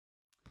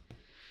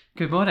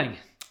Good morning.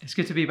 It's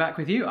good to be back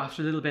with you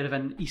after a little bit of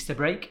an Easter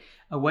break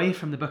away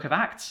from the book of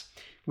Acts.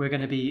 We're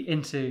going to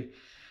be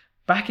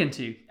back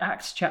into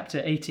Acts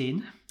chapter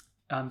 18,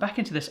 back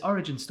into this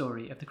origin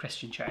story of the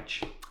Christian church.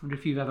 I wonder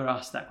if you've ever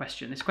asked that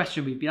question. This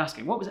question we've been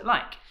asking, what was it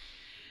like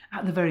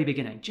at the very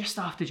beginning, just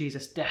after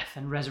Jesus' death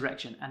and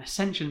resurrection and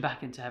ascension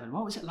back into heaven?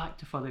 What was it like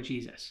to follow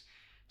Jesus,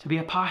 to be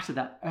a part of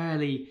that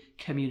early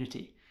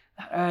community,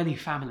 that early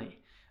family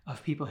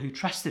of people who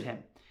trusted him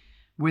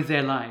with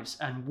their lives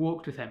and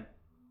walked with him?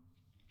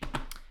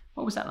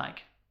 What was that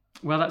like?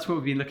 Well, that's what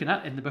we've been looking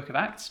at in the book of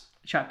Acts.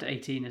 Chapter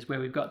 18 is where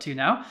we've got to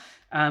now.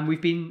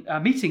 We've been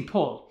meeting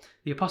Paul,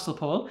 the Apostle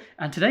Paul,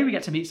 and today we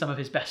get to meet some of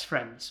his best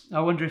friends. I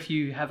wonder if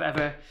you have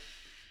ever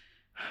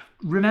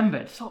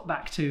thought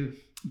back to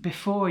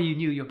before you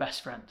knew your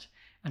best friend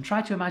and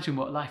tried to imagine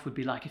what life would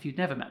be like if you'd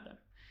never met them.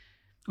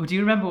 Or do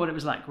you remember what it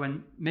was like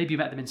when maybe you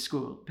met them in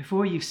school,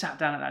 before you sat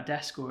down at that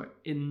desk or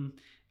in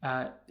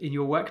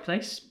your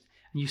workplace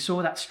and you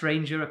saw that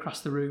stranger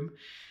across the room?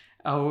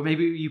 Or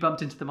maybe you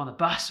bumped into them on a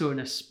bus or in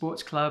a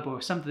sports club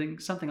or something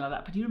like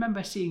that. But do you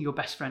remember seeing your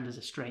best friend as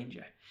a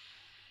stranger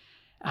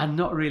and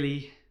not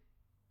really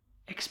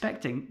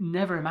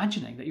never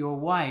imagining that your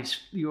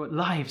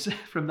lives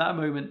from that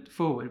moment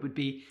forward would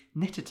be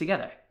knitted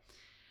together?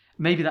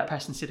 Maybe that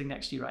person's sitting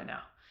next to you right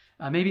now.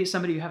 Maybe it's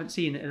somebody you haven't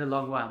seen in a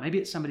long while. Maybe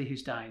it's somebody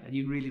who's died and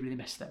you really, really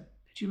miss them.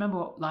 Do you remember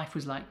what life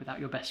was like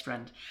without your best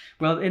friend?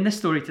 Well, in this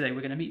story today,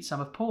 we're going to meet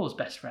some of Paul's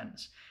best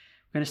friends.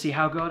 We're going to see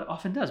how God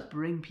often does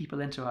bring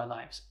people into our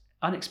lives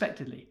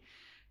unexpectedly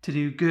to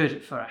do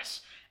good for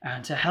us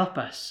and to help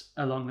us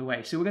along the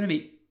way. So we're going to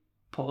meet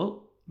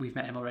Paul, we've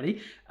met him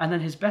already, and then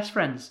his best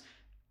friends,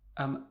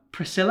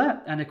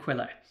 Priscilla and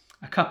Aquila,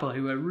 a couple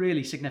who were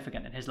really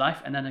significant in his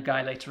life, and then a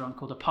guy later on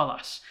called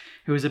Apollos,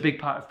 who was a big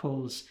part of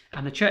Paul's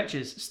and the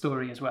church's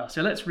story as well.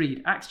 So let's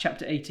read Acts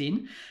chapter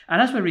 18.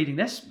 And as we're reading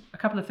this, a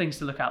couple of things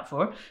to look out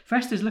for.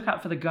 First is look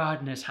out for the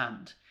Gardner's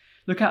hand.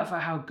 Look out for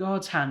how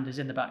God's hand is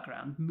in the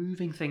background,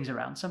 moving things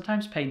around,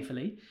 sometimes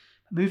painfully,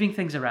 moving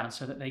things around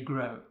so that they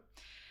grow.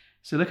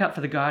 So look out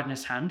for the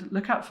Gardner's hand.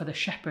 Look out for the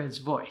shepherd's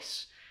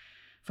voice,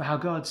 for how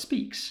God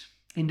speaks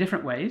in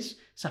different ways,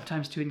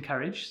 sometimes to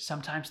encourage,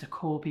 sometimes to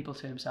call people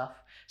to himself,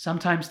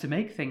 sometimes to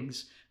make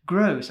things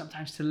grow,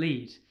 sometimes to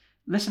lead.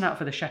 Listen out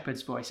for the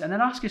shepherd's voice, and then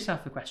ask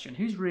yourself the question,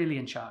 who's really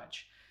in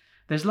charge?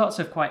 There's lots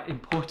of quite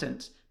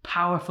important,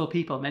 powerful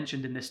people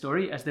mentioned in this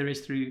story, as there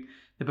is through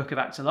the book of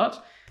Acts a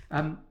lot.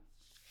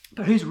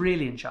 But who's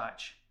really in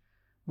charge?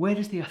 Where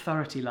does the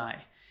authority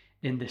lie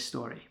in this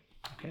story?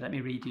 Okay, let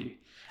me read you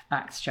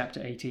Acts chapter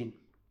 18.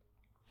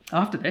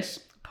 After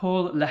this,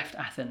 Paul left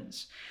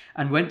Athens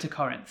and went to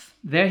Corinth.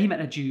 There he met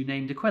a Jew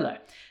named Aquila,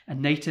 a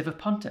native of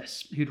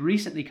Pontus, who'd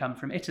recently come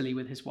from Italy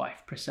with his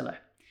wife Priscilla.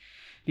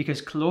 Because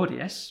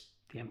Claudius,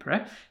 the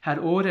emperor, had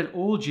ordered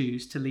all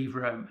Jews to leave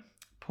Rome,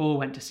 Paul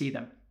went to see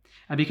them.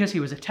 And because he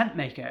was a tent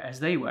maker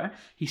as they were,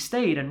 he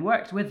stayed and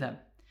worked with them.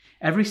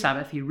 Every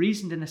Sabbath he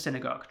reasoned in the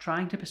synagogue,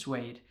 trying to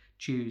persuade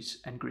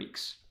Jews and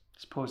Greeks.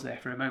 Let's pause there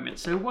for a moment.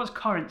 So what's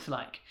Corinth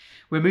like?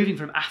 We're moving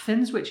from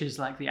Athens, which is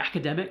like the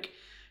academic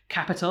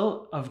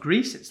capital of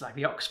Greece. It's like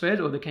the Oxford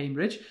or the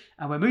Cambridge.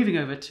 And we're moving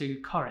over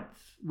to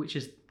Corinth, which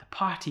is the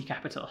party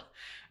capital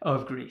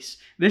of Greece.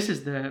 This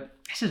is a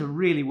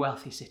really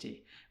wealthy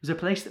city. It was a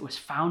place that was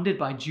founded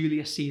by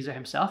Julius Caesar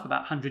himself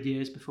about 100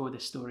 years before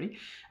this story.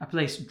 A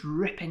place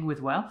dripping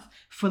with wealth,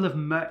 full of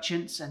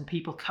merchants and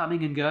people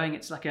coming and going.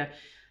 It's like a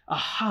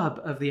hub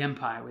of the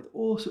empire with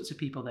all sorts of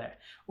people there,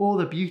 all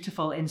the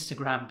beautiful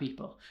Instagram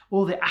people,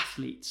 all the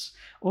athletes,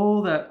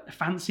 all the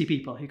fancy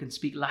people who can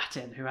speak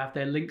Latin, who have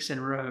their links in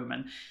Rome.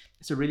 And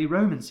it's a really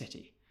Roman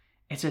city.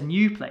 It's a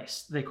new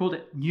place. They called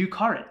it New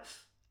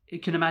Corinth. You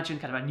can imagine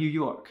kind of a New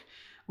York.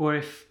 Or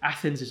if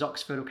Athens is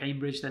Oxford or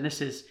Cambridge, then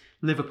this is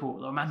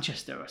Liverpool or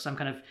Manchester or some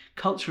kind of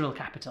cultural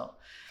capital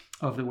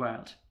of the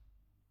world.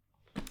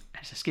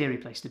 It's a scary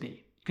place to be.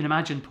 You can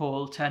imagine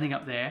Paul turning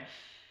up there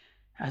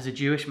as a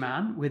Jewish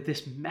man with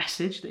this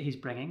message that he's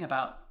bringing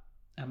about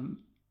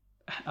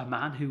a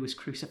man who was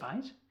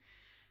crucified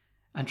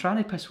and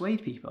trying to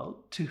persuade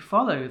people to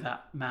follow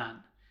that man,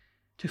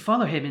 to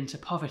follow him into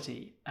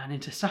poverty and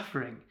into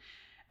suffering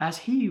as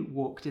he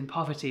walked in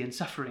poverty and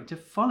suffering, to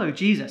follow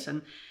Jesus,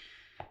 and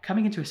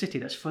coming into a city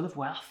that's full of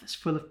wealth, that's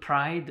full of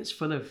pride, that's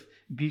full of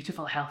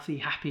beautiful, healthy,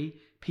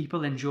 happy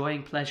people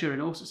enjoying pleasure in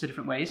all sorts of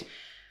different ways.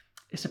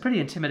 It's a pretty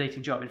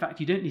intimidating job. In fact,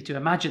 you don't need to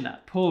imagine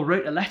that. Paul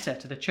wrote a letter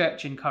to the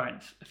church in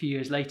Corinth a few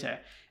years later,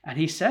 and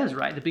he says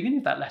right at the beginning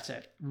of that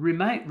letter,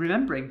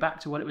 remembering back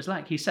to what it was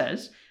like, he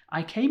says,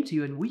 I came to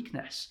you in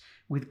weakness,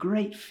 with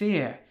great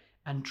fear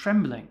and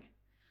trembling.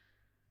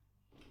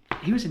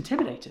 He was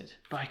intimidated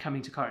by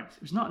coming to Corinth.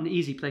 It was not an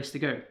easy place to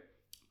go.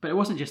 But it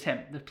wasn't just him.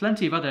 There's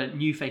plenty of other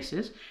new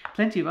faces,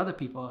 plenty of other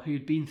people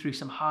who'd been through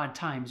some hard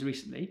times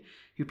recently,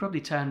 who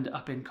probably turned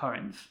up in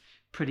Corinth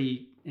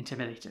pretty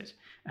intimidated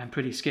and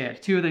pretty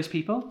scared. Two of those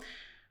people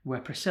were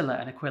Priscilla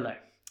and Aquila,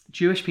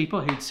 Jewish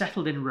people who'd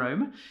settled in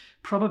Rome,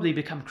 probably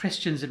become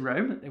Christians in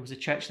Rome. There was a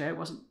church there. It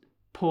wasn't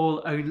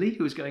Paul only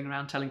who was going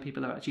around telling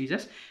people about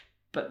Jesus.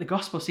 But the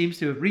gospel seems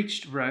to have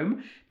reached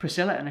Rome.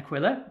 Priscilla and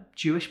Aquila,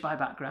 Jewish by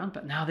background,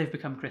 but now they've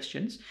become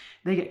Christians.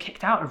 They get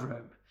kicked out of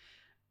Rome.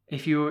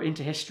 If you're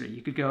into history,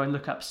 you could go and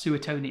look up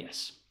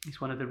Suetonius. He's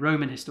one of the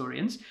Roman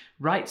historians,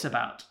 writes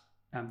about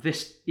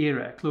this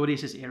era,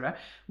 Claudius's era,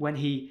 when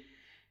he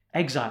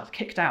exiled,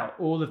 kicked out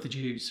all of the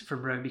Jews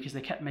from Rome because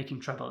they kept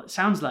making trouble. It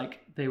sounds like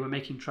they were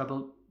making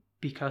trouble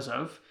because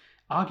of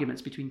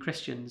arguments between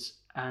Christians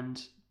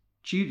and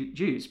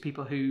Jews,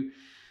 people who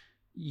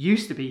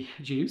used to be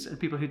Jews and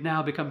people who'd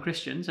now become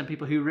Christians and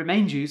people who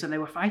remain Jews, and they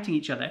were fighting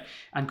each other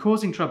and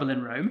causing trouble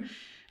in Rome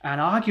and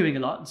arguing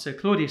a lot. And so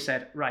Claudius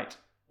said, right,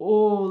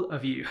 all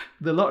of you,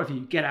 the lot of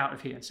you, get out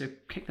of here. And so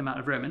kick them out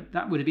of Rome. And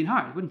that would have been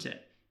hard, wouldn't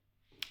it?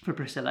 For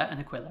Priscilla and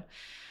Aquila,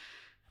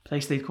 a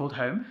place they'd called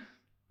home.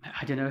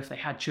 I don't know if they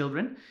had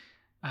children,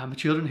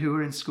 children who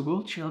were in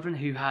school, children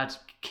who had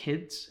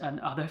kids and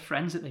other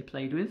friends that they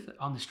played with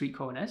on the street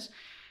corners,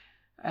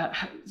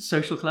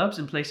 social clubs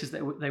and places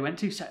that they went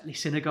to, certainly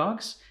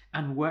synagogues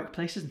and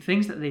workplaces and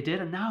things that they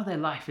did. And now their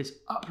life is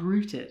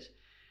uprooted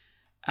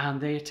and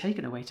they are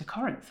taken away to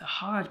Corinth, a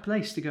hard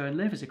place to go and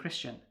live as a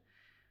Christian.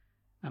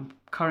 And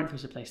Corinth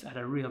was a place that had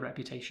a real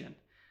reputation,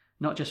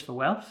 not just for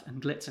wealth and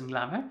glitz and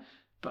glamour,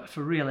 but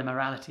for real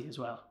immorality as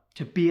well.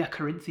 To be a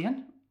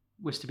Corinthian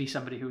was to be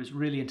somebody who was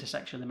really into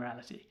sexual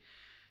immorality.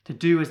 To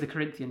do as the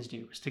Corinthians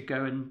do was to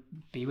go and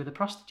be with a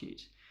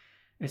prostitute.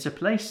 It's a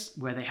place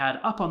where they had,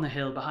 up on the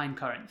hill behind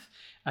Corinth,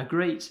 a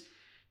great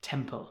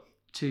temple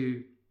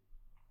to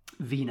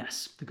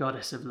Venus, the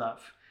goddess of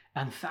love,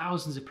 and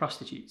thousands of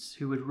prostitutes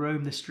who would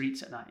roam the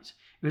streets at night.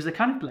 It was the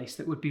kind of place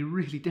that would be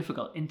really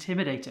difficult,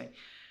 intimidating,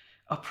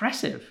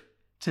 oppressive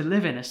to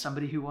live in as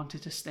somebody who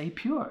wanted to stay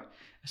pure,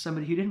 as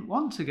somebody who didn't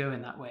want to go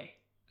in that way.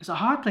 It's a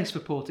hard place for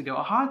Paul to go,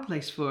 a hard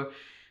place for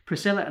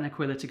Priscilla and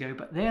Aquila to go,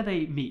 but there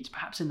they meet,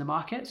 perhaps in the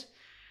market,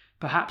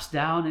 perhaps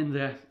down in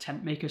the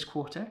tent maker's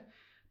quarter.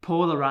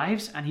 Paul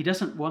arrives and he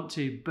doesn't want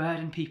to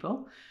burden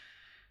people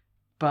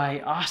by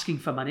asking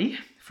for money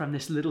from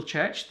this little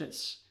church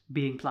that's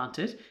being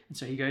planted. And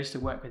so he goes to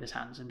work with his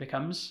hands and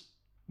becomes,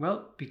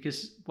 well,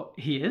 because what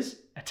he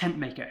is, a tent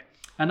maker.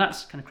 And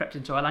that's kind of crept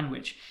into our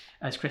language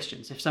as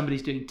Christians. If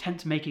somebody's doing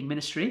tent making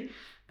ministry,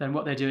 then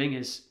what they're doing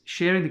is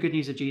sharing the good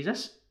news of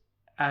Jesus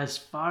as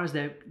far as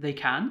they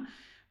can,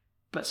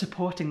 but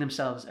supporting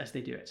themselves as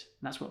they do it.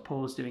 And that's what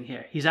Paul's doing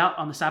here. He's out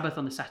on the Sabbath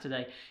on the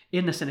Saturday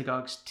in the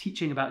synagogues,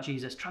 teaching about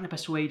Jesus, trying to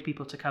persuade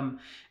people to come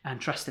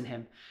and trust in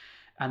him.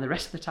 And the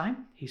rest of the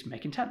time, he's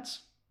making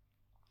tents.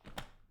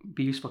 It'd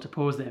be useful to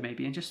pause there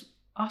maybe and just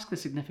ask the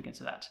significance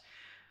of that.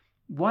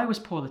 Why was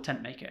Paul a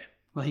tent maker?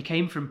 Well, he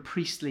came from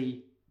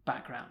priestly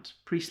background,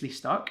 priestly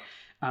stock,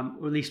 or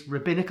at least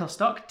rabbinical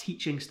stock,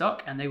 teaching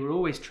stock, and they were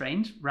always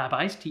trained,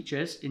 rabbis,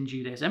 teachers in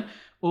Judaism,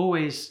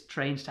 always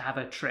trained to have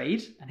a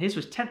trade, and his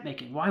was tent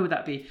making. Why would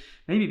that be?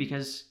 Maybe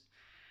because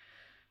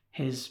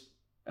his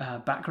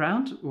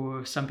background,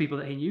 or some people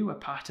that he knew, were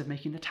part of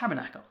making the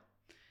tabernacle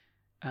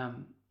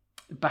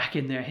back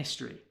in their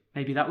history.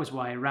 Maybe that was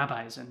why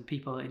rabbis and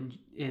people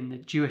in the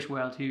Jewish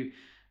world who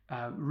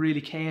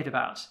really cared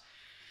about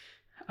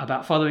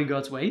following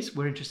God's ways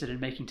were interested in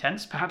making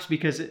tents, perhaps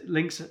because it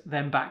links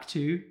them back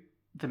to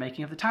the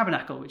making of the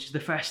tabernacle, which is the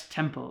first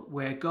temple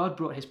where God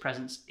brought his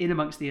presence in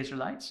amongst the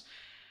Israelites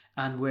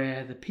and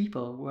where the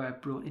people were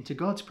brought into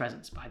God's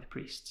presence by the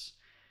priests.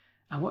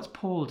 And what's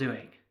Paul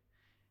doing?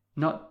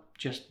 Not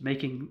just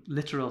making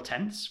literal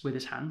tents with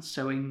his hands,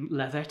 sewing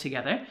leather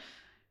together,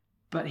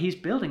 but he's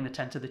building the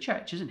tent of the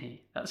church, isn't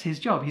he? That's his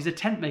job. He's a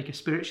tent maker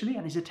spiritually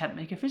and he's a tent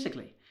maker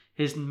physically.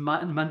 His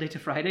Monday to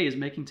Friday is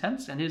making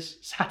tents, and his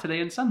Saturday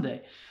and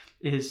Sunday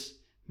is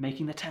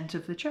making the tent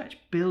of the church,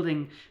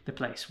 building the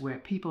place where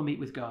people meet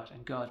with God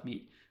and God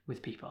meet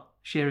with people,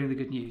 sharing the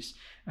good news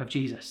of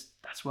Jesus.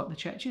 That's what the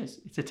church is.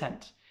 It's a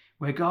tent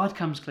where God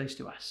comes close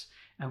to us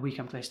and we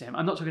come close to him.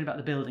 I'm not talking about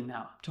the building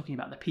now. I'm talking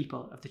about the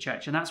people of the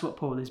church, and that's what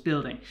Paul is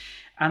building.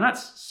 And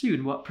that's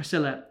soon what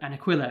Priscilla and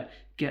Aquila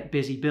get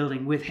busy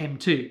building with him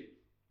too.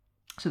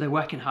 So they're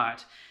working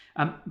hard.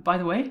 By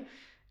the way,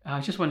 I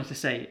just wanted to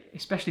say,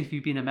 especially if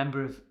you've been a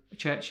member of a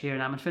church here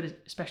in Ammanford,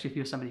 especially if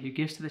you're somebody who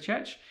gives to the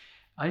church,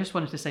 I just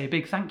wanted to say a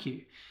big thank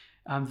you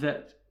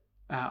that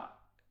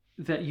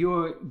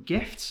your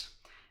gifts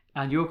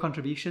and your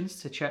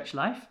contributions to church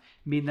life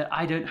mean that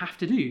I don't have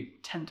to do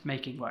tent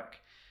making work.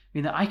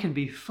 Mean that I can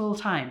be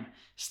full-time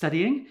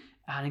studying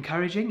and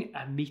encouraging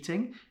and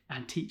meeting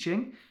and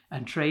teaching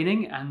and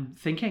training and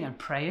thinking and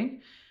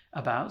praying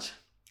about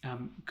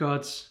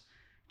God's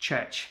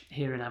church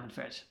here in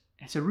Ammanford.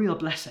 It's a real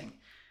blessing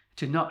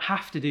to not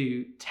have to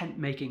do tent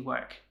making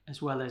work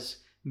as well as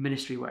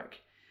ministry work.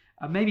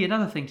 Maybe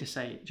another thing to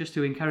say, just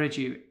to encourage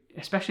you,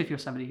 especially if you're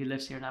somebody who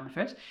lives here in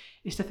Ammanford,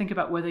 is to think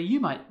about whether you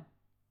might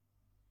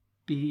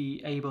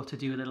be able to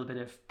do a little bit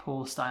of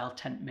Paul-style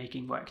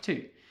tent-making work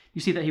too.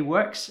 You see that he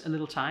works a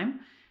little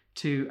time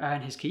to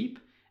earn his keep,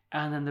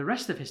 and then the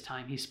rest of his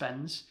time he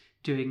spends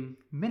doing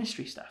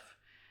ministry stuff.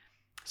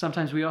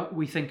 Sometimes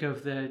we think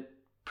of the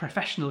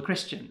professional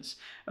Christians,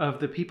 of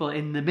the people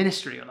in the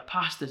ministry, or the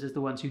pastors as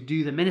the ones who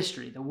do the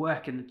ministry, the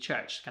work in the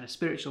church, kind of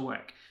spiritual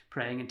work,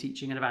 praying and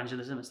teaching and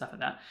evangelism and stuff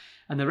like that.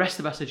 And the rest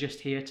of us are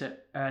just here to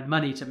earn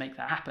money to make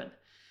that happen.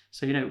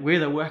 So, we're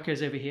the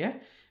workers over here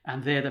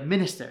and they're the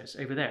ministers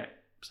over there.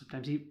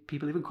 Sometimes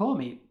people even call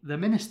me the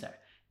minister,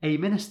 a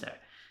minister.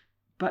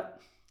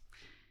 But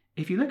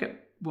if you look at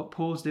what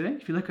Paul's doing,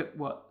 if you look at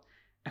what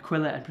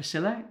Aquila and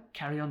Priscilla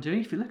carry on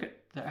doing, if you look at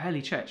the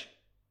early church,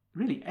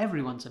 really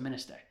everyone's a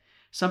minister.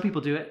 Some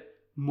people do it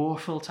more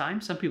full-time.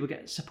 Some people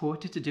get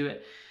supported to do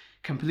it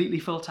completely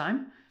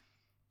full-time.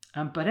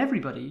 But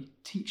everybody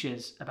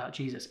teaches about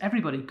Jesus.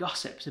 Everybody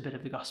gossips a bit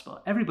of the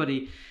gospel.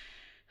 Everybody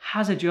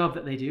has a job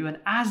that they do, and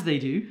as they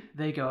do,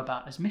 they go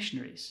about as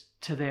missionaries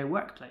to their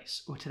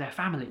workplace or to their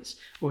families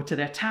or to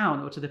their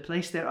town or to the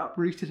place they're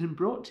uprooted and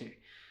brought to.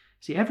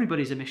 See,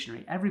 everybody's a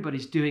missionary.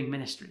 Everybody's doing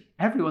ministry.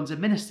 Everyone's a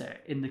minister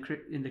in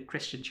the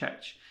Christian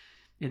church,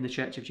 in the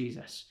Church of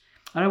Jesus.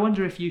 And I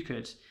wonder if you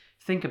could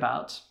think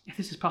about if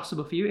this is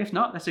possible for you. If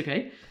not, that's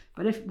okay.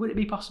 But would it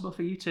be possible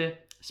for you to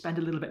spend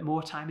a little bit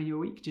more time in your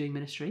week doing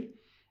ministry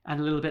and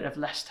a little bit of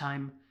less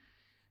time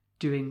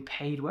doing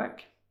paid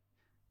work?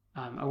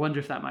 I wonder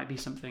if that might be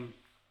something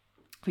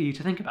for you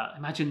to think about.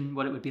 Imagine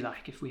what it would be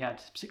like if we had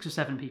 6 or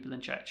 7 people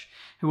in church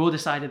who all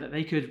decided that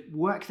they could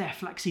work their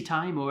flexi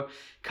time or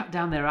cut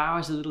down their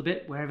hours a little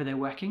bit wherever they're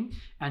working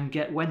and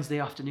get Wednesday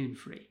afternoon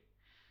free.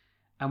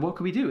 And what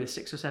could we do with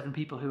 6 or 7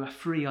 people who are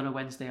free on a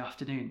Wednesday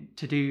afternoon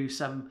to do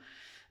some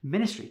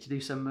ministry, to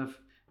do some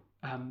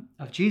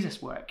of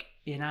Jesus' work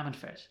in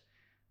Ammanford?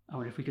 I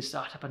wonder if we could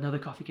start up another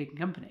coffee cooking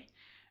company,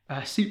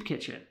 a soup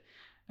kitchen,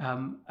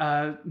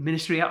 a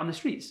ministry out on the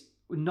streets,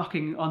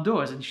 knocking on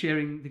doors and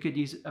sharing the good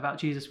news about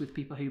Jesus with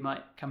people who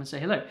might come and say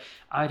hello.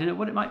 I don't know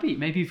what it might be.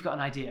 Maybe you've got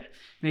an idea,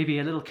 maybe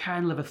a little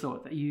kernel of a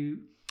thought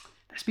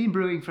that's been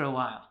brewing for a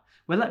while.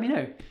 Well, let me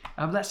know.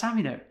 Let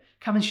Sammy know.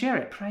 Come and share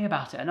it, pray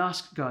about it, and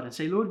ask God and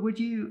say, Lord, would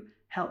you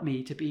help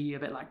me to be a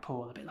bit like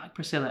Paul, a bit like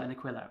Priscilla and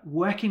Aquila,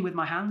 working with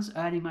my hands,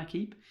 earning my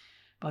keep,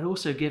 but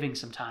also giving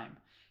some time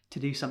to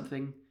do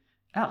something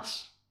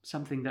else,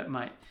 something that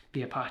might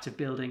be a part of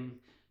building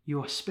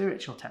your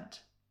spiritual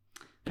tent.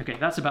 Okay,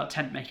 that's about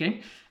tent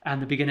making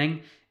and the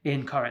beginning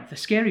in Corinth, a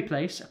scary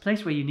place, a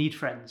place where you need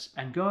friends.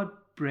 And God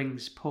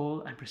brings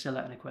Paul and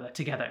Priscilla and Aquila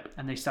together,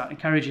 and they start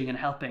encouraging and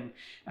helping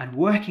and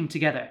working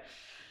together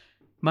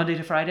Monday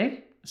to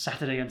Friday,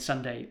 Saturday and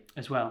Sunday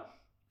as well.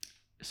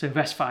 So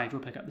verse 5,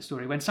 we'll pick up the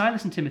story. When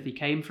Silas and Timothy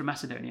came from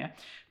Macedonia,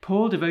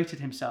 Paul devoted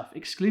himself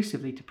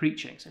exclusively to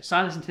preaching. So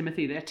Silas and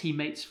Timothy, they're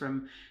teammates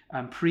from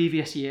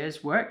previous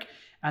years' work,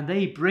 and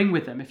they bring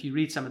with them, if you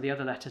read some of the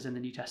other letters in the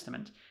New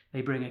Testament,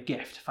 they bring a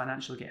gift,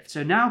 financial gift.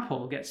 So now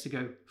Paul gets to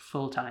go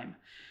full time,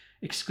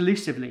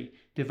 exclusively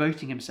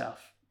devoting himself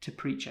to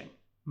preaching.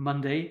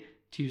 Monday,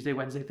 Tuesday,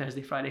 Wednesday,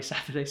 Thursday, Friday,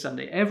 Saturday,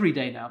 Sunday. Every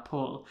day now,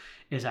 Paul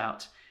is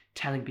out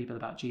telling people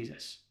about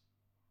Jesus.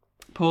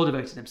 Paul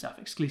devoted himself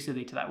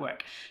exclusively to that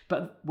work.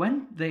 But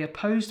when they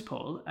opposed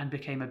Paul and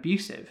became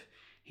abusive,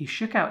 he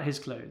shook out his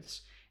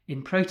clothes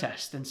in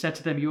protest and said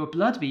to them, "Your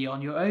blood be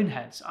on your own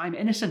heads. I'm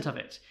innocent of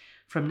it.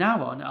 From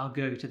now on, I'll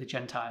go to the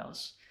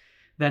Gentiles."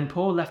 Then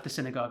Paul left the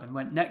synagogue and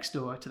went next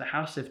door to the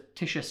house of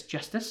Titius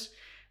Justus,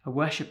 a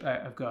worshipper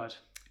of God.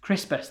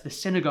 Crispus, the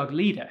synagogue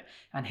leader,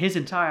 and his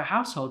entire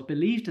household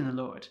believed in the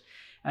Lord,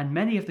 and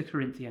many of the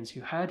Corinthians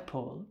who heard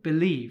Paul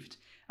believed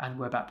and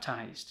were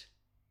baptized.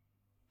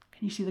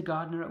 Can you see the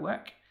gardener at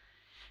work?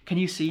 Can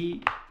you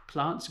see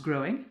plants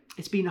growing?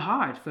 It's been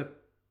hard for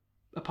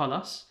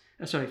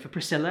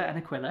Priscilla and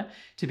Aquila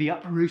to be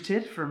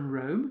uprooted from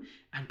Rome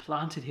and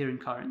planted here in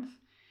Corinth.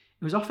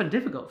 It was often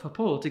difficult for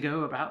Paul to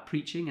go about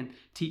preaching and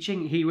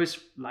teaching. He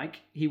was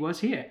like he was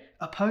here,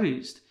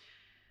 opposed.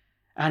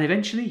 And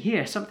eventually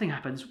here, something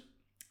happens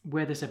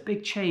where there's a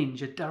big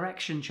change, a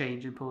direction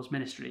change in Paul's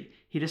ministry.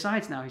 He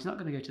decides now he's not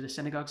going to go to the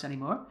synagogues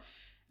anymore,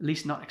 at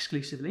least not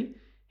exclusively.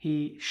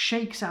 He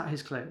shakes out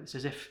his clothes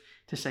as if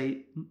to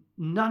say,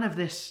 none of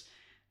this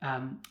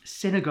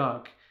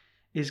synagogue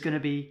is going to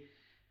be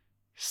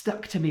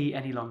stuck to me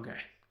any longer.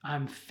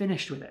 I'm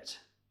finished with it.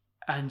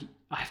 And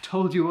I've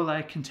told you all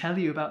I can tell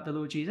you about the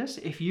Lord Jesus.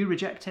 If you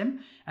reject him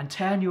and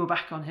turn your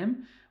back on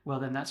him, well,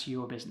 then that's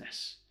your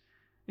business.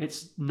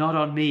 It's not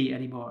on me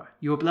anymore.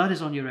 Your blood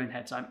is on your own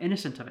heads. I'm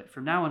innocent of it.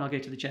 From now on, I'll go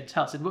to the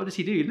Gentiles. And what does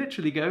he do? He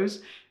literally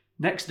goes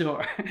next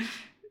door.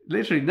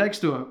 Literally next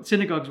door.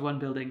 Synagogue's one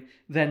building.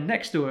 Then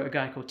next door, a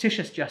guy called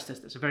Titius Justus.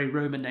 That's a very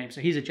Roman name.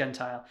 So he's a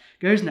Gentile.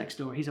 Goes next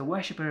door. He's a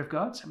worshipper of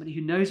God. Somebody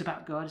who knows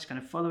about God, is kind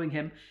of following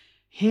him.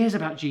 Hears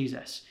about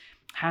Jesus.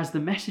 Has the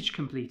message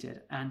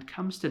completed and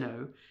comes to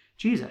know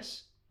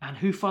Jesus. And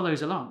who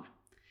follows along?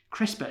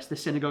 Crispus, the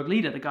synagogue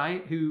leader, the guy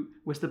who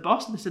was the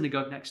boss of the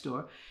synagogue next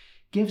door,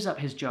 gives up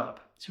his job.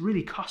 It's a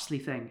really costly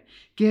thing.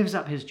 Gives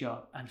up his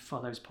job and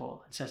follows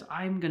Paul and says,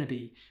 I'm going to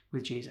be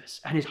with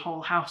Jesus. And his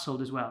whole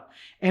household as well.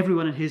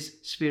 Everyone in his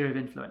sphere of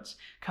influence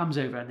comes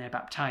over and they're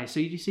baptized. So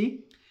you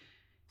see,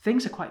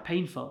 things are quite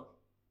painful.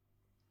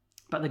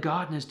 But the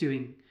gardener's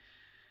doing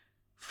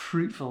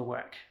fruitful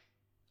work.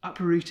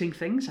 Uprooting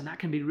things, and that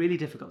can be really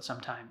difficult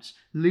sometimes.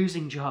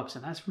 Losing jobs,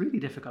 and that's really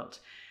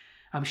difficult.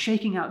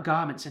 Shaking out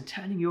garments and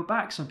turning your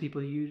backs on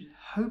people you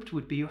hoped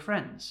would be your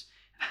friends.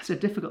 That's a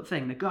difficult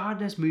thing. The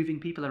gardener's moving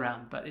people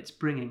around, but it's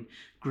bringing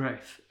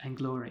growth and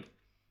glory.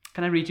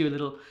 Can I read you a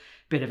little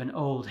bit of an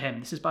old hymn?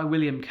 This is by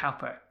William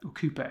Cowper.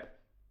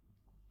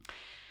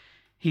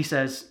 He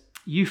says,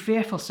 "You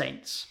fearful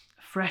saints,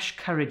 fresh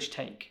courage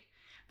take.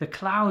 The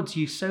clouds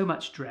you so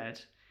much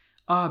dread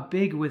are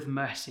big with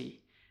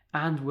mercy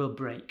and will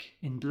break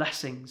in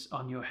blessings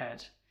on your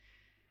head.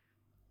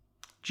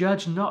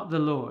 Judge not the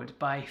Lord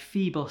by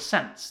feeble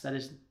sense, that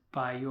is,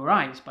 by your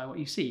eyes, by what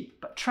you see,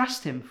 but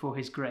trust him for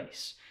his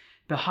grace.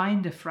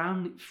 Behind a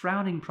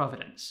frowning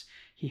providence,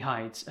 he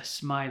hides a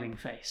smiling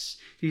face."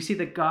 Do you see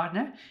the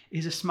gardener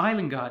is a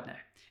smiling gardener?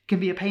 It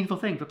can be a painful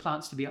thing for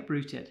plants to be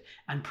uprooted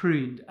and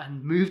pruned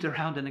and moved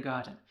around in the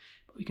garden.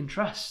 But we can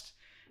trust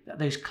that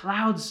those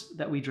clouds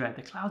that we dread,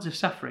 the clouds of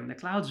suffering, the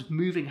clouds of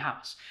moving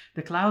house,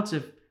 the clouds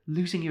of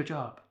losing your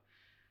job,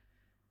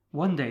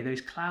 one day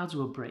those clouds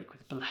will break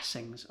with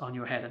blessings on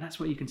your head. And that's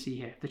what you can see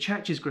here. The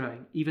church is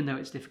growing, even though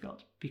it's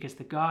difficult, because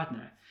the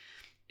gardener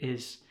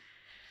is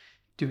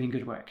doing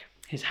good work.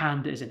 His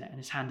hand is in it, and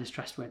his hand is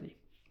trustworthy.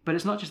 But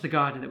it's not just the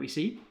gardener that we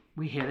see.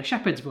 We hear the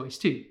shepherd's voice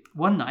too.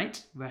 One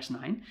night, verse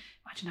 9,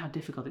 imagine how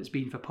difficult it's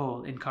been for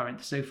Paul in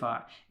Corinth so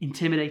far.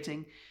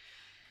 Intimidating,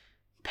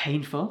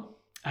 painful.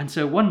 And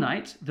so one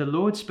night, the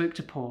Lord spoke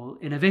to Paul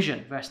in a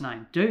vision, verse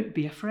 9. "Don't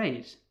be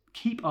afraid.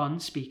 Keep on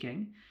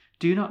speaking.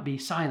 Do not be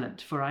silent,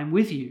 for I am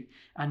with you,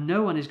 and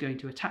no one is going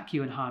to attack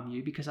you and harm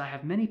you, because I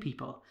have many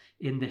people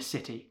in this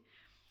city."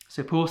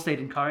 So Paul stayed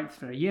in Corinth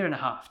for a year and a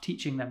half,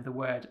 teaching them the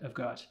word of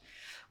God.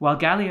 While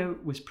Gallio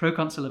was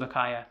proconsul of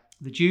Achaia,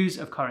 the Jews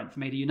of Corinth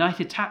made a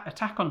united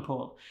attack on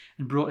Paul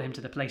and brought him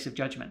to the place of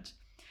judgment.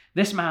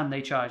 This man,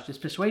 they charged, is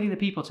persuading the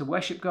people to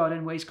worship God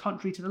in ways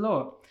contrary to the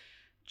law.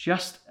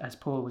 Just as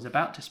Paul was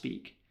about to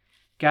speak,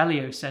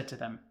 Gallio said to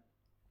them,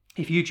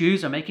 "If you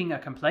Jews are making a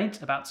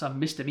complaint about some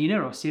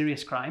misdemeanor or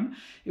serious crime,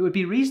 it would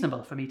be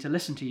reasonable for me to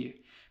listen to you.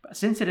 But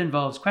since it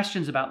involves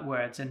questions about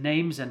words and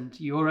names and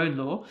your own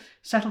law,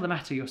 settle the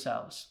matter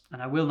yourselves,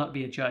 and I will not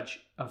be a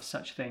judge of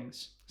such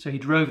things." So he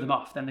drove them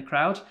off. Then the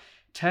crowd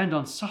turned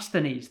on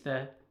Sosthenes,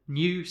 the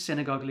new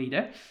synagogue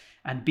leader,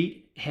 and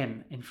beat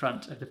him in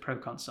front of the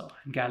proconsul.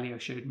 And Gallio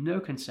showed no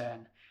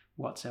concern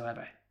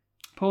whatsoever.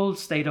 Paul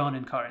stayed on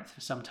in Corinth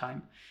for some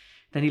time.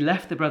 Then he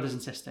left the brothers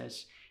and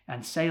sisters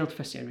and sailed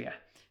for Syria,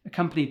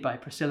 accompanied by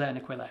Priscilla and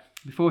Aquila.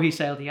 Before he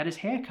sailed, he had his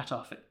hair cut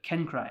off at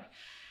Cenchreae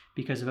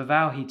because of a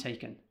vow he'd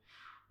taken.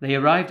 They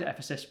arrived at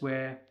Ephesus,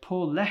 where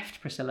Paul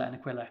left Priscilla and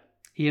Aquila.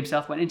 He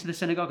himself went into the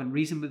synagogue and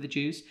reasoned with the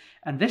Jews,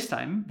 and this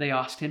time they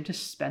asked him to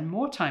spend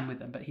more time with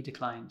them, but he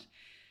declined.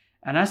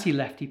 And as he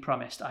left, he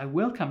promised, "I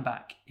will come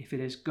back if it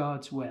is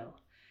God's will."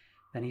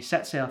 Then he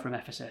set sail from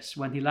Ephesus.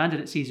 When he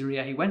landed at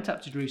Caesarea, he went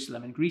up to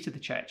Jerusalem and greeted the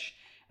church,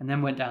 and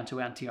then went down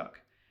to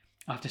Antioch.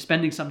 After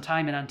spending some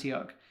time in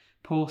Antioch,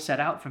 Paul set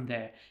out from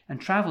there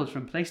and travelled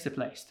from place to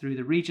place through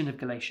the region of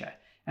Galatia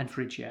and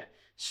Phrygia,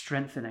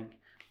 strengthening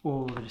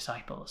all the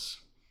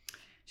disciples.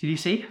 So you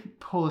see,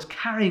 Paul is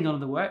carrying on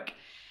the work,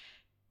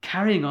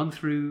 carrying on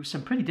through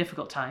some pretty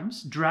difficult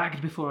times,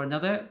 dragged before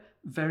another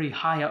very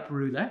high up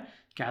ruler,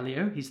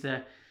 Gallio. He's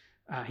the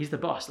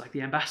boss, like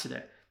the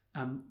ambassador,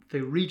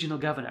 the regional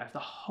governor of the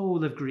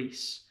whole of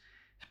Greece.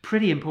 A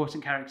pretty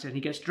important character, and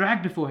he gets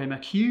dragged before him,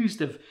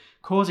 accused of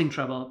causing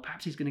trouble.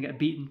 Perhaps he's going to get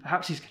beaten.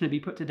 Perhaps he's going to be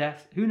put to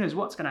death. Who knows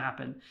what's going to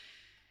happen?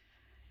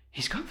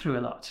 He's gone through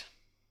a lot.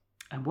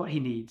 And what he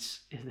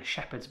needs is the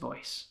shepherd's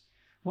voice.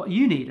 What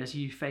you need as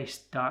you face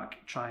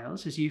dark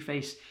trials, as you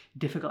face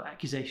difficult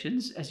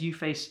accusations, as you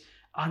face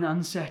an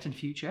uncertain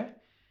future,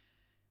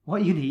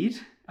 what you need,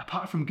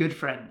 apart from good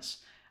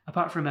friends,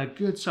 apart from a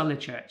good solid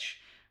church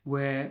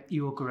where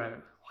you will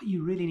grow, what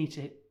you really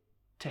need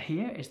to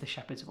hear is the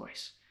shepherd's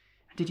voice.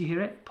 And did you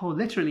hear it? Paul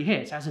literally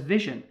hears, as a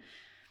vision,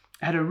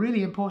 at a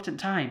really important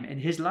time in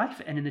his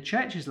life and in the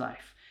church's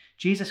life,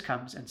 Jesus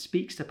comes and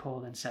speaks to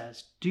Paul and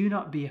says, "Do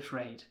not be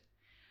afraid.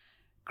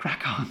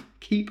 Crack on.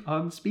 Keep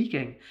on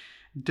speaking.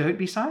 Don't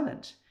be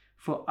silent,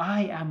 for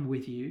I am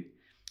with you.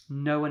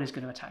 No one is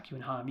going to attack you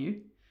and harm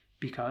you,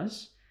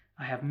 because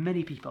I have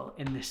many people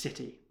in this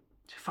city."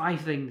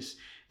 5 things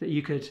that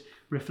you could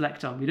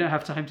reflect on. We don't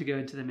have time to go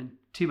into them in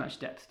too much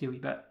depth, do we?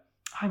 But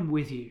I'm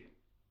with you.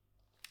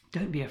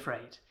 Don't be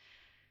afraid.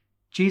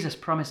 Jesus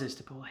promises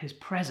to Paul his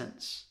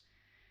presence.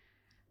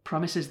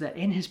 Promises that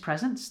in his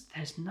presence,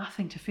 there's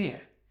nothing to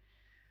fear.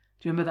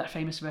 Do you remember that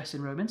famous verse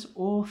in Romans?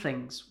 All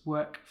things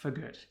work for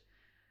good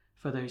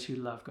for those who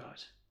love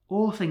God.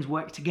 All things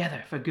work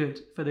together for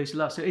good for those who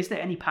love. So is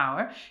there any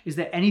power? Is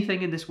there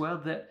anything in this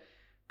world that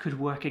could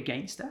work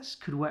against us?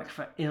 Could work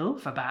for ill,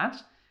 for bad?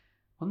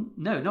 Well,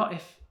 no, not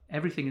if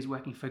everything is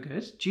working for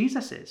good.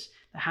 Jesus is.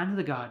 The hand of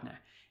the gardener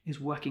is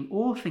working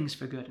all things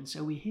for good. And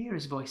so we hear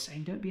his voice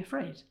saying, "Don't be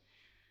afraid.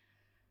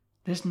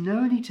 There's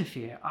no need to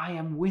fear. I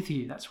am with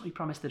you." That's what he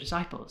promised the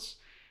disciples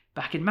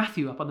back in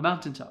Matthew up on the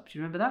mountaintop. Do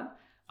you remember that?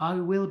 "I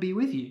will be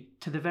with you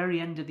to the very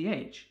end of the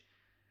age.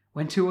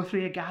 When 2 or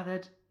 3 are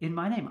gathered in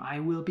my name, I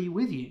will be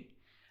with you.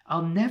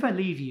 I'll never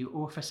leave you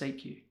or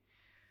forsake you.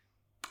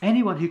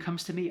 Anyone who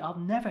comes to me, I'll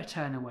never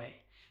turn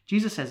away."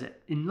 Jesus says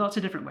it in lots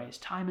of different ways,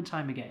 time and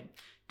time again.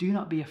 Do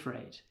not be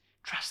afraid.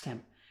 Trust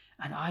him,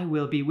 and I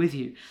will be with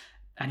you.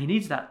 And he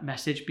needs that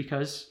message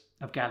because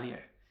of Gallio.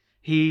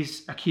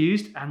 He's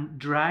accused and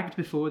dragged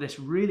before this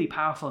really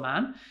powerful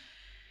man.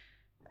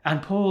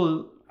 And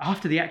Paul,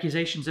 after the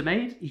accusations are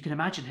made, you can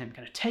imagine him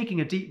kind of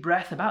taking a deep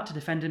breath, about to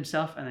defend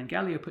himself. And then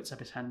Gallio puts up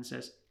his hand and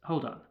says,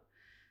 hold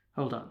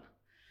on.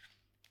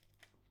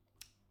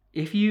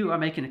 If you are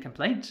making a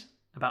complaint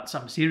about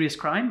some serious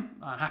crime,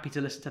 I'm happy to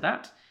listen to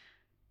that.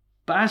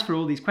 But as for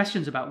all these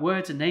questions about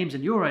words and names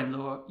and your own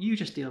law, you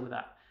just deal with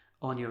that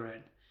on your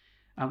own.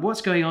 And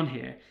what's going on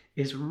here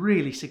is a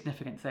really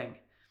significant thing.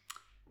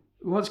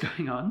 What's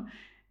going on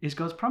is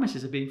God's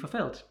promises are being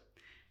fulfilled.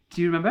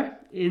 Do you remember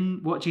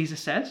in what Jesus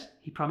said?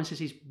 He promises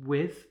he's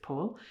with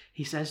Paul.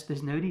 He says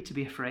there's no need to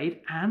be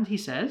afraid. And he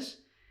says,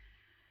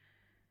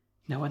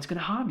 no one's going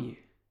to harm you.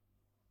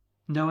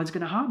 No one's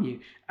going to harm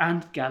you.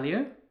 And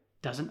Gallio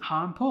doesn't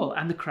harm Paul,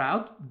 and the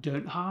crowd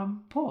don't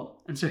harm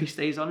Paul. And so he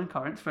stays on in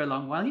Corinth for a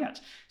long while yet.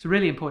 It's a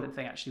really important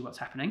thing, actually, what's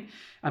happening.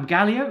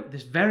 Gallio,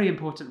 this very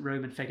important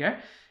Roman figure,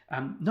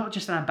 not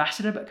just an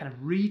ambassador, but kind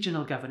of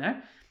regional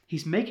governor,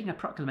 he's making a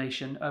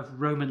proclamation of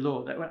Roman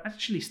law that would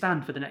actually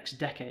stand for the next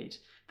decade,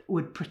 that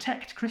would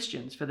protect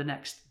Christians for the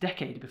next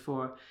decade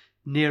before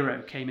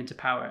Nero came into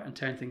power and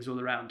turned things all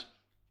around.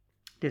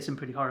 Did some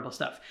pretty horrible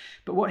stuff.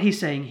 But what he's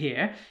saying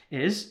here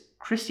is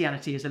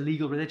Christianity is a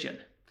legal religion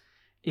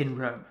in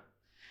Rome.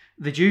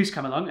 The Jews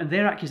come along, and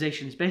their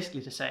accusation is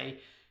basically to say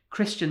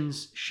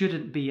Christians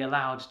shouldn't be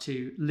allowed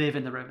to live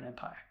in the Roman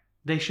Empire.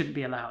 They shouldn't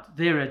be allowed.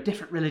 They're a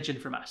different religion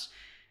from us.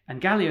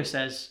 And Gallio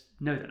says,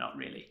 no, they're not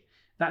really.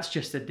 That's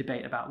just a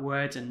debate about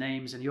words and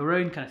names and your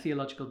own kind of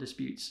theological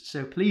disputes.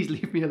 So please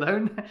leave me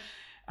alone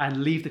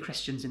and leave the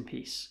Christians in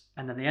peace.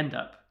 And then they end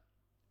up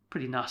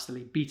pretty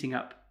nastily beating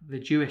up the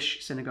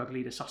Jewish synagogue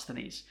leader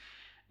Sosthenes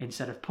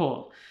instead of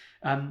Paul.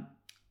 Do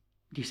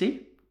you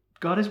see?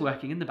 God is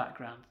working in the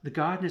background. The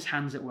gardener's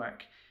hand's at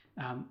work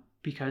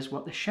because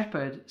what the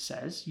shepherd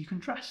says you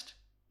can trust.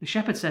 The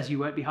shepherd says you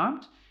won't be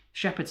harmed.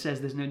 Shepherd says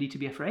there's no need to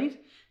be afraid.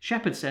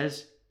 Shepherd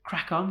says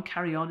crack on,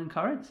 carry on in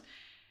Corinth.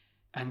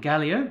 And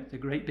Gallio, the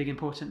great big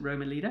important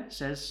Roman leader,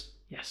 says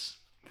yes.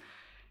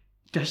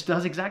 Just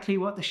does exactly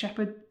what the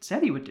shepherd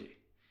said he would do.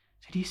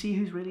 So do you see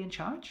who's really in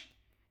charge?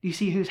 Do you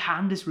see whose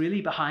hand is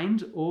really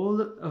behind all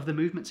of the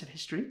movements of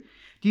history?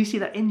 Do you see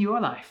that in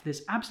your life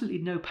there's absolutely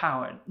no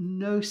power,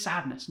 no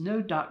sadness,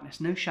 no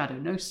darkness, no shadow,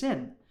 no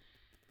sin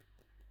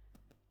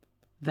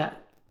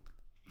that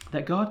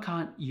God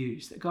can't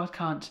use, that God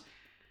can't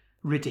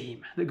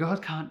redeem, that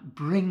God can't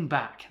bring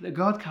back, that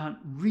God can't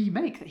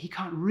remake, that he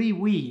can't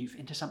reweave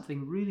into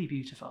something really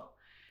beautiful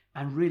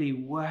and really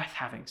worth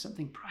having,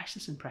 something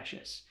priceless and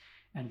precious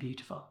and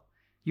beautiful?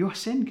 Your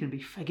sin can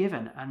be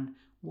forgiven and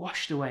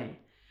washed away.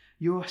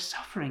 Your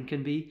suffering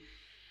can be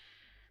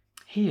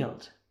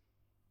healed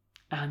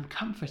and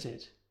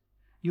comforted.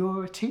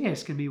 Your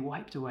tears can be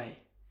wiped away.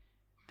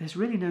 There's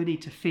really no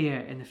need to fear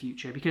in the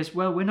future because,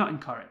 well, we're not in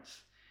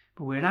Corinth,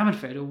 but we're in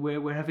Ammanford or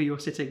wherever you're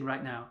sitting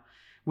right now.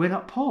 We're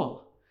not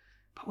Paul,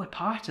 but we're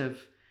part of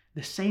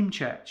the same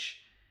church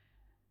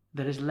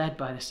that is led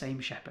by the same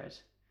shepherd.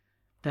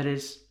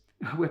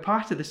 We're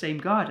part of the same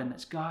garden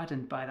that's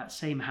gardened by that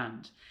same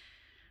hand.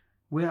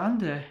 We're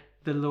under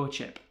the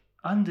lordship,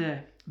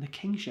 under the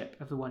kingship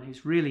of the one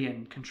who's really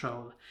in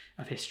control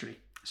of history.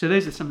 So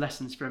those are some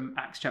lessons from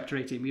Acts chapter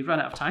 18. We've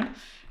run out of time,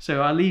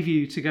 so I'll leave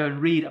you to go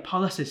and read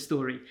Apollos'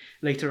 story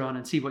later on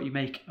and see what you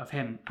make of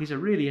him. He's a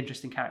really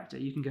interesting character.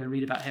 You can go and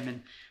read about him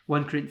in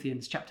 1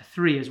 Corinthians chapter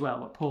 3 as well,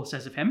 what Paul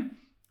says of him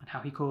and how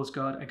he calls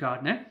God a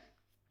gardener.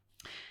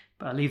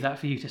 But I'll leave that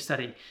for you to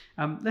study.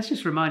 Let's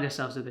just remind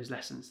ourselves of those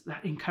lessons,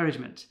 that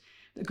encouragement,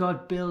 that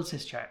God builds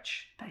his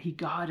church, that he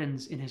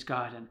gardens in his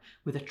garden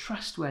with a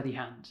trustworthy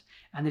hand,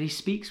 and that he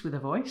speaks with a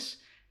voice.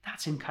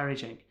 That's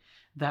encouraging.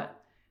 That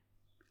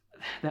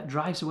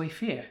drives away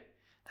fear,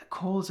 that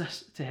calls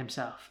us to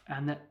himself,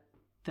 and that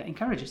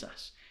encourages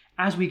us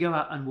as we go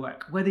out and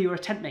work, whether you're a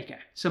tent maker,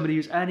 somebody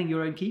who's earning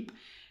your own keep,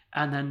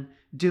 and then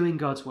doing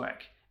God's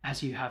work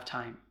as you have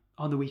time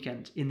on the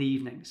weekend, in the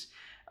evenings,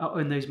 or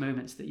in those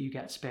moments that you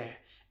get spare,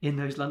 in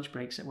those lunch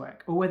breaks at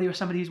work, or whether you're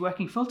somebody who's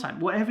working full-time,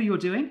 whatever you're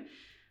doing.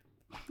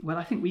 Well,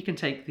 I think we can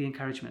take the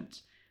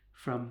encouragement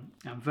from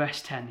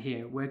verse 10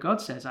 here, where God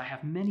says, I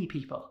have many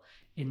people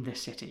in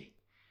this city.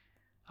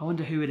 I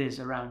wonder who it is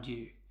around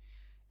you,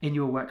 in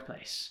your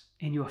workplace,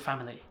 in your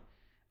family,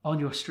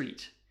 on your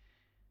street,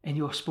 in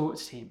your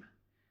sports team,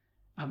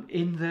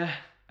 in the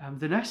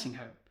nursing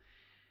home,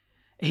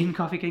 in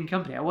Coffee King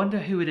Company. I wonder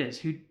who it is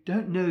who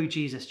don't know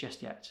Jesus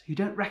just yet, who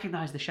don't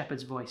recognize the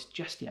shepherd's voice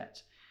just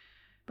yet,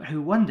 but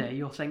who one day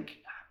you'll think,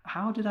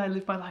 how did I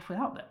live my life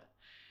without them?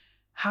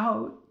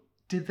 How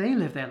did they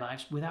live their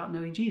lives without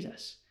knowing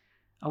Jesus?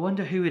 I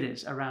wonder who it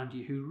is around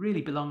you who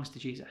really belongs to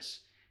Jesus,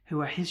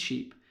 who are his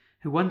sheep,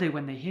 who one day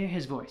when they hear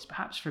his voice,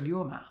 perhaps from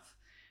your mouth,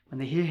 when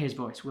they hear his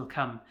voice, will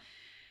come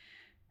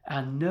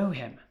and know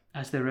him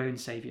as their own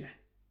Saviour.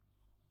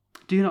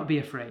 Do not be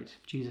afraid,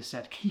 Jesus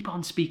said. Keep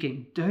on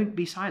speaking. Don't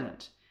be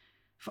silent.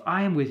 For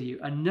I am with you,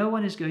 and no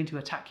one is going to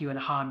attack you and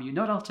harm you,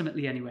 not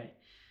ultimately anyway.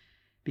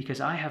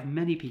 because I have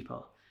many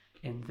people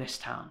in this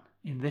town,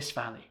 in this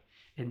valley,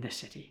 in this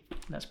city.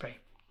 Let's pray.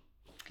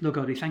 Lord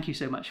God, we thank you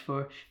so much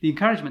for the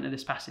encouragement of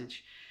this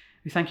passage.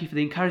 We thank you for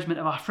the encouragement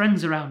of our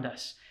friends around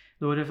us,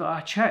 Lord, of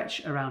our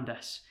church around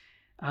us,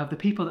 of the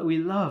people that we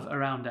love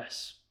around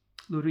us.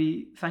 Lord,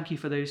 we thank you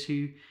for those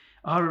who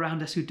are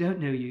around us who don't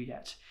know you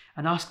yet,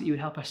 and ask that you would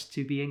help us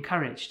to be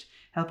encouraged.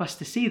 Help us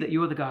to see that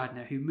you're the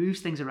gardener who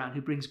moves things around,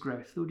 who brings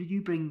growth. Lord, would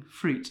you bring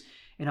fruit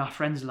in our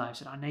friends'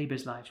 lives, in our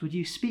neighbours' lives? Would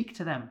you speak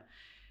to them,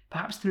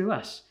 perhaps through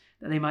us,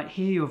 that they might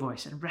hear your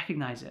voice and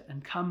recognise it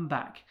and come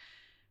back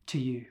to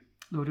you?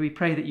 Lord, we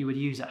pray that you would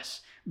use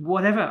us,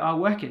 whatever our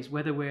work is,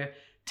 whether we're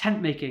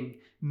tent-making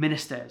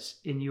ministers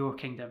in your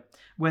kingdom,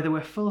 whether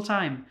we're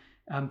full-time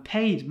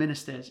paid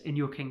ministers in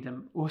your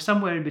kingdom, or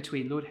somewhere in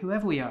between. Lord,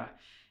 whoever we are,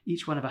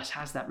 each one of us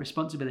has that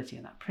responsibility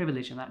and that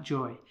privilege and that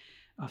joy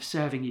of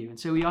serving you. And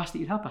so we ask that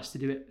you'd help us to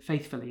do it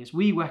faithfully as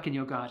we work in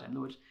your garden.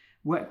 Lord,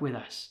 work with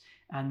us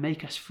and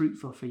make us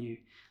fruitful for you.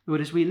 Lord,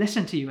 as we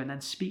listen to you and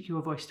then speak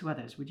your voice to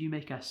others, would you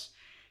make us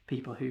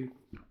people who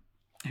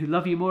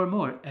love you more and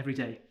more every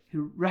day,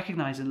 who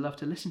recognize and love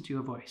to listen to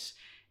your voice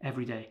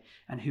every day,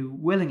 and who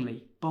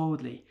willingly,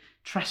 boldly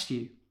trust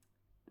you,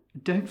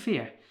 don't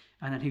fear,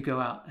 and then who go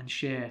out and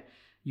share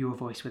your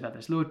voice with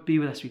others. Lord, be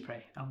with us, we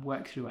pray, and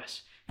work through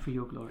us for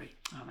your glory.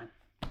 Amen.